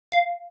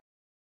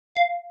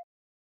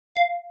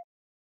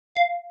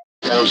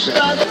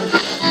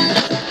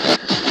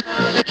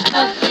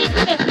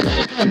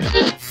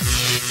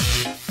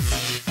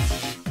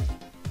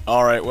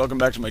Alright, welcome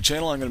back to my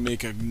channel. I'm going to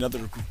make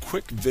another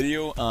quick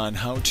video on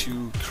how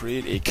to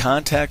create a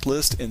contact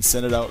list and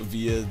send it out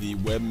via the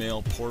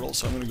webmail portal.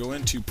 So I'm going to go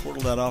into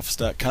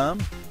portal.office.com.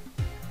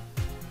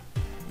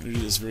 I'm going to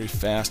do this very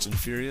fast and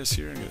furious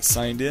here. I'm going to get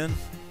signed in.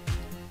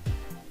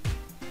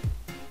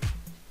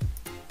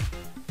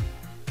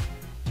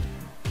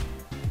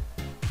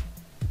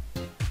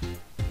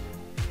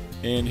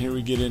 And here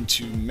we get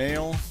into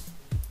mail.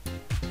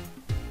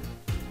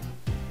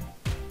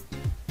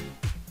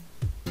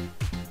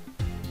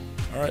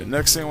 Alright,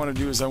 next thing I want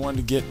to do is I want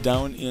to get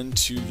down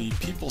into the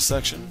people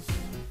section.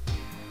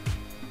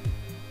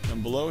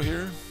 Down below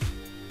here.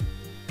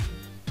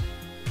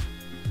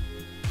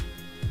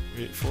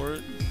 Wait for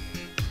it.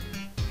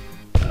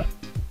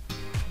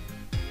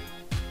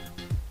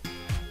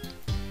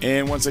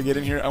 And once I get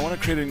in here, I want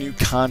to create a new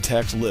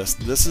contact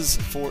list. This is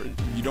for,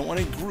 you don't want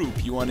a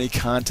group, you want a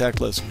contact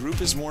list.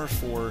 Group is more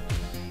for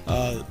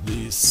I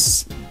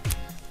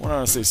don't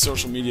want to say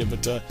social media,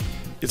 but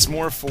it's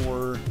more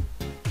for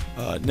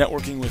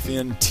networking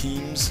within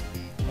teams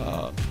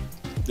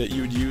that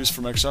you would use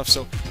for Microsoft.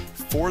 So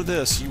for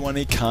this, you want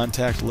a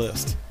contact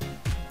list.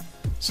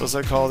 So as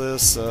I call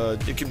this,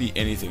 it could be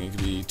anything. It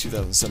could be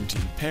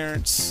 2017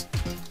 parents,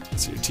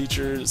 let's say your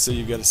teachers, say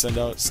you've got to send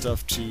out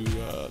stuff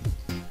to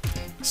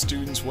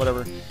students,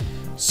 whatever.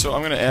 So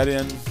I'm going to add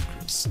in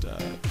Chris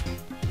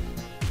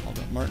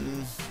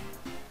Martin.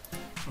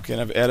 Okay,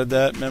 and I've added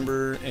that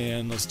member,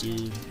 and let's do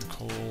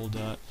Nicole.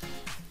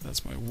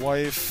 That's my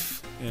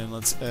wife, and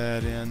let's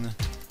add in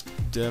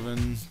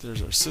Devin.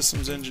 There's our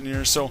systems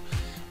engineer. So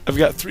I've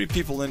got 3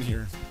 people in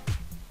here.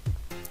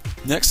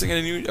 Next thing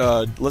I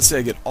do, let's say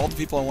I get all the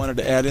people I wanted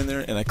to add in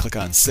there, and I click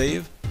on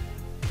save,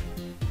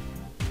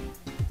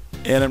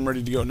 and I'm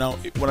ready to go. Now,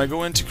 when I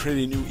go in to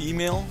create a new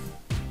email,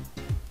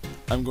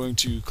 I'm going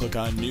to click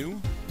on new.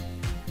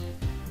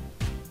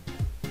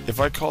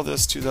 If I call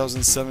this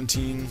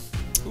 2017,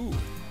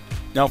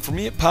 now for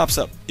me it pops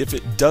up. If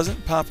it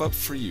doesn't pop up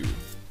for you,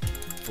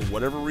 for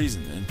whatever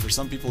reason, and for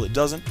some people it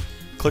doesn't,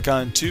 click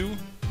on 2.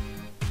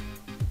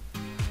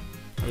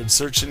 I would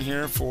search in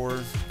here for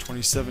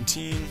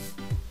 2017,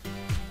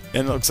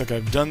 and it looks like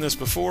I've done this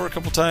before a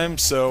couple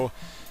times, so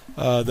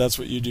that's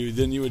what you do.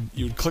 Then you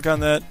would click on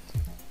that,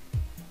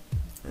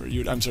 or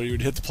you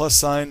would hit the plus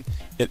sign.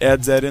 It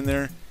adds that in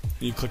there.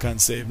 You click on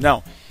save.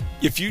 Now,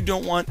 if you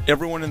don't want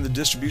everyone in the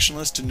distribution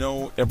list to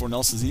know everyone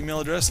else's email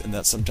address, and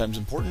that's sometimes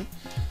important,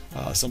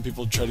 some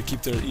people try to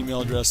keep their email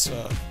address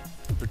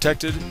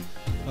protected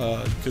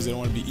because they don't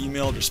want to be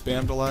emailed or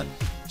spammed a lot.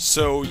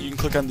 So you can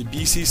click on the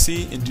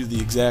BCC and do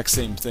the exact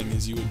same thing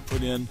as you would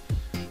put in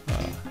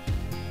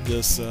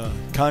this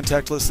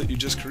contact list that you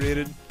just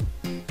created.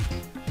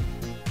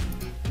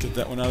 Get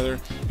that one out of there.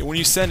 And when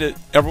you send it,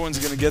 everyone's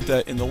going to get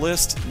that in the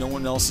list. No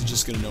one else is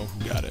just going to know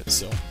who got it.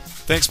 So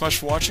thanks much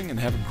for watching, and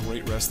have a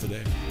great rest of the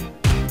day.